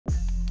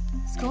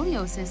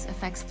Scoliosis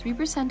affects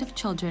 3% of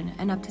children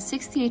and up to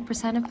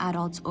 68% of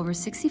adults over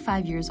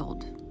 65 years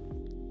old.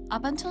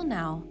 Up until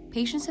now,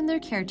 patients and their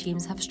care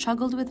teams have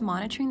struggled with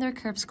monitoring their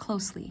curves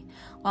closely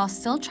while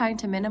still trying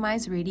to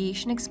minimize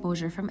radiation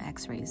exposure from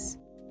X-rays.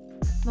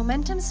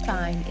 Momentum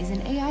Spine is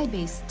an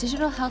AI-based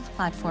digital health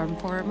platform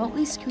for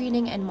remotely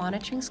screening and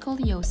monitoring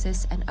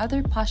scoliosis and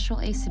other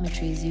postural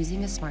asymmetries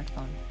using a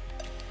smartphone.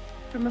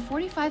 From a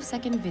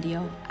 45-second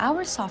video,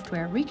 our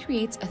software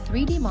recreates a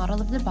 3D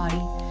model of the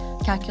body,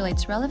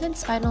 calculates relevant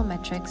spinal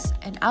metrics,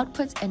 and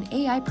outputs an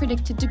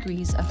AI-predicted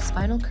degrees of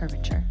spinal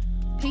curvature.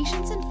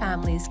 Patients and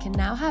families can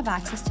now have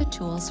access to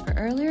tools for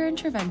earlier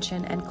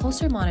intervention and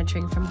closer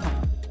monitoring from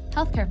home.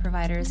 Healthcare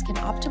providers can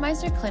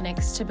optimize their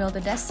clinics to build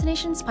a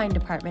destination spine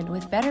department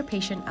with better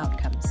patient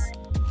outcomes.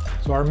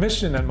 So our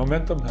mission at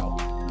Momentum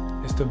Health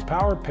is to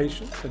empower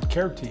patients and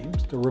care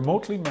teams to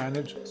remotely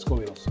manage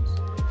scoliosis.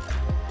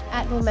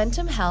 At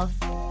Momentum Health,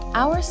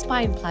 our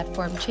spine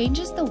platform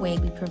changes the way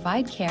we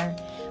provide care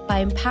by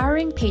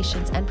empowering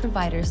patients and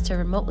providers to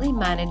remotely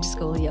manage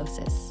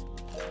scoliosis.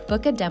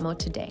 Book a demo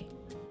today.